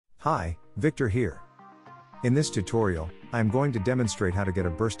Hi, Victor here. In this tutorial, I am going to demonstrate how to get a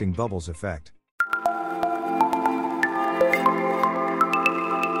bursting bubbles effect.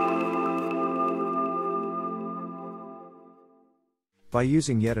 By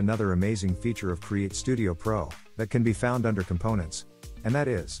using yet another amazing feature of Create Studio Pro, that can be found under Components, and that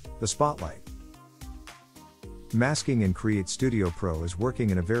is, the Spotlight. Masking in Create Studio Pro is working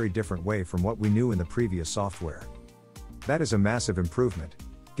in a very different way from what we knew in the previous software. That is a massive improvement,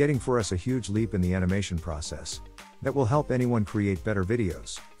 getting for us a huge leap in the animation process that will help anyone create better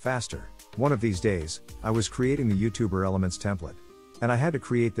videos, faster. One of these days, I was creating the YouTuber Elements template, and I had to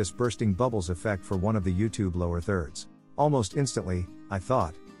create this bursting bubbles effect for one of the YouTube lower thirds. Almost instantly, I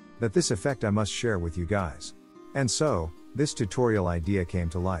thought that this effect I must share with you guys. And so, this tutorial idea came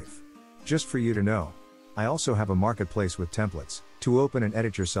to life. Just for you to know, I also have a marketplace with templates to open and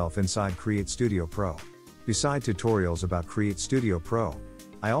edit yourself inside Create Studio Pro. Beside tutorials about Create Studio Pro,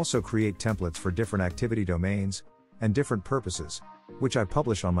 I also create templates for different activity domains and different purposes, which I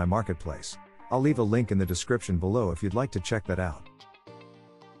publish on my marketplace. I'll leave a link in the description below if you'd like to check that out.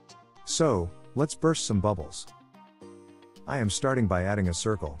 So, let's burst some bubbles. I am starting by adding a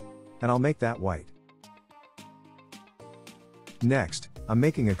circle, and I'll make that white. Next, I'm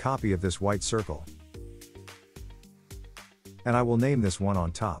making a copy of this white circle, and I will name this one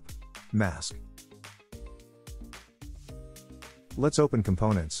on top, Mask. Let's open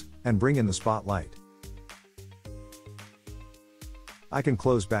Components, and bring in the Spotlight. I can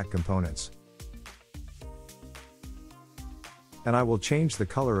close back Components. And I will change the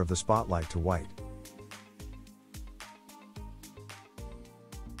color of the Spotlight to white.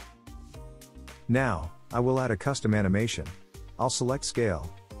 Now, I will add a custom animation. I'll select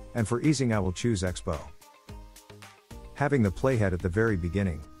Scale, and for easing I will choose Expo. Having the playhead at the very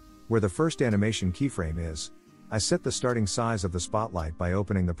beginning, where the first animation keyframe is, I set the starting size of the spotlight by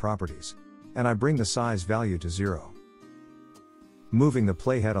opening the properties, and I bring the size value to 0. Moving the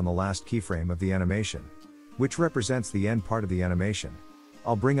playhead on the last keyframe of the animation, which represents the end part of the animation,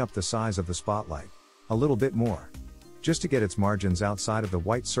 I'll bring up the size of the spotlight a little bit more, just to get its margins outside of the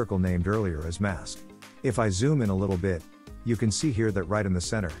white circle named earlier as mask. If I zoom in a little bit, you can see here that right in the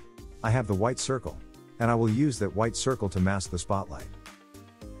center, I have the white circle, and I will use that white circle to mask the spotlight.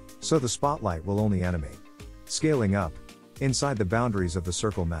 So the spotlight will only animate, scaling up, inside the boundaries of the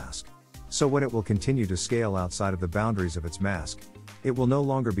circle mask. So when it will continue to scale outside of the boundaries of its mask, it will no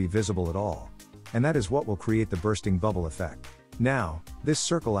longer be visible at all. And that is what will create the bursting bubble effect. Now, this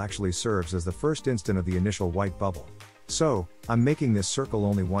circle actually serves as the first instant of the initial white bubble. So, I'm making this circle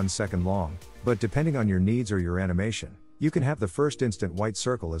only 1 second long, but depending on your needs or your animation, you can have the first instant white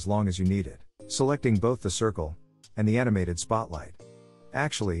circle as long as you need it, selecting both the circle and the animated spotlight.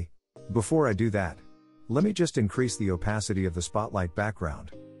 Actually, before I do that, let me just increase the opacity of the spotlight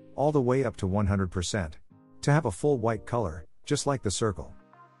background all the way up to 100% to have a full white color, just like the circle.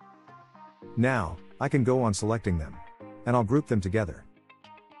 Now, I can go on selecting them, and I'll group them together.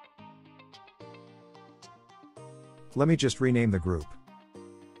 Let me just rename the group.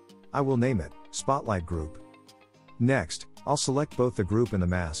 I will name it Spotlight Group. Next, I'll select both the group and the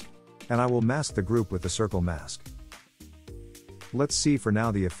mask, and I will mask the group with the circle mask. Let's see for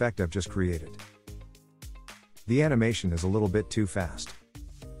now the effect I've just created. The animation is a little bit too fast.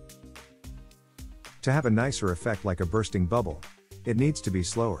 To have a nicer effect like a bursting bubble, it needs to be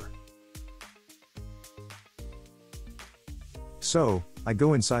slower. So, I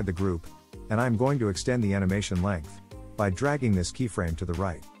go inside the group, and I'm going to extend the animation length by dragging this keyframe to the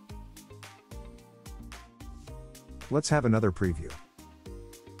right. Let's have another preview.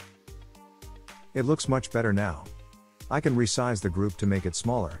 It looks much better now. I can resize the group to make it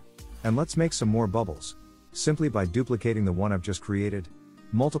smaller, and let's make some more bubbles, simply by duplicating the one I've just created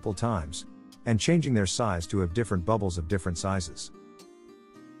multiple times, and changing their size to have different bubbles of different sizes.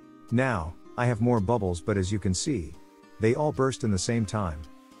 Now, I have more bubbles, but as you can see, they all burst in the same time.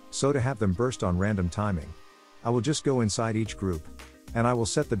 So to have them burst on random timing, I will just go inside each group, and I will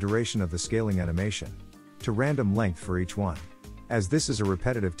set the duration of the scaling animation to random length for each one. As this is a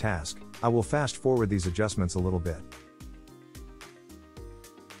repetitive task, I will fast forward these adjustments a little bit.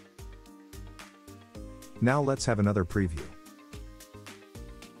 Now let's have another preview.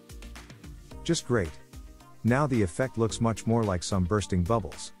 Just great. Now the effect looks much more like some bursting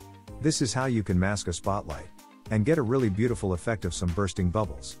bubbles. This is how you can mask a spotlight and get a really beautiful effect of some bursting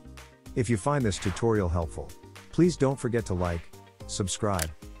bubbles. If you find this tutorial helpful, please don't forget to like, subscribe,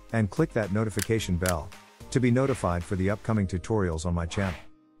 and click that notification bell to be notified for the upcoming tutorials on my channel.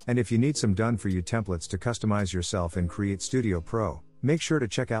 And if you need some done-for-you templates to customize yourself in Create Studio Pro, make sure to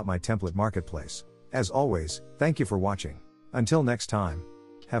check out my template marketplace. As always, thank you for watching. Until next time,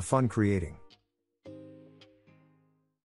 Have fun creating.